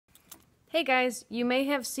Hey guys, you may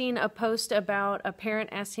have seen a post about a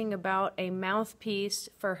parent asking about a mouthpiece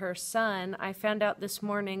for her son. I found out this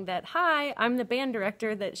morning that, hi, I'm the band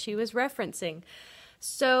director that she was referencing.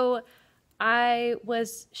 So I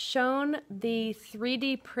was shown the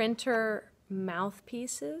 3D printer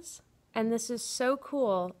mouthpieces, and this is so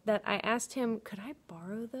cool that I asked him, could I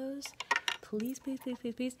borrow those? Please, please, please,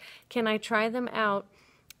 please, please. Can I try them out?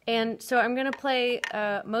 And so I'm going to play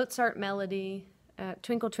a Mozart melody,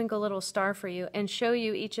 Twinkle Twinkle Little Star, for you and show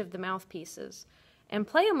you each of the mouthpieces and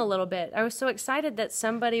play them a little bit. I was so excited that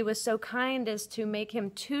somebody was so kind as to make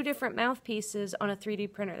him 2 different mouthpieces on a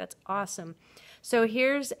 3D printer. That's awesome. So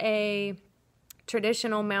here's a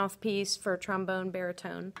traditional mouthpiece for trombone,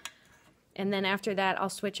 baritone, and then after that I'll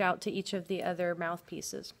switch out to each of the other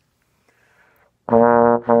mouthpieces.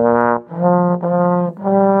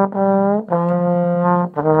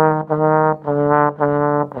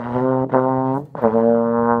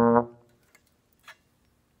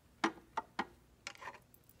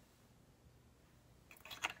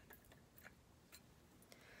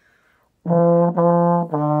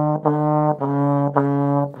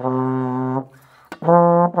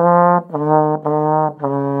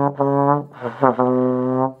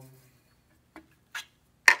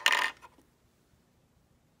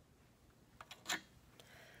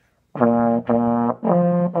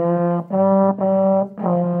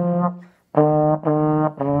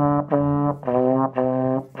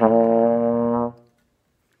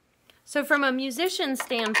 So from a musician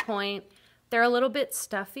standpoint, they're a little bit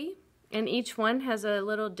stuffy, and each one has a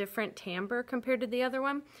little different timbre compared to the other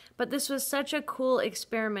one. But this was such a cool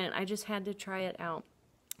experiment, I just had to try it out.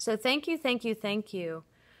 So thank you, thank you, thank you.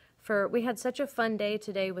 We had such a fun day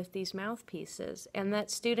today with these mouthpieces, and that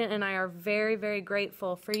student and I are very, very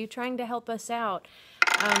grateful for you trying to help us out.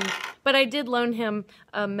 But I did loan him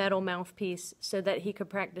a metal mouthpiece so that he could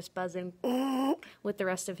practice buzzing with the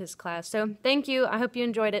rest of his class. So thank you. I hope you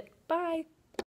enjoyed it. Bye.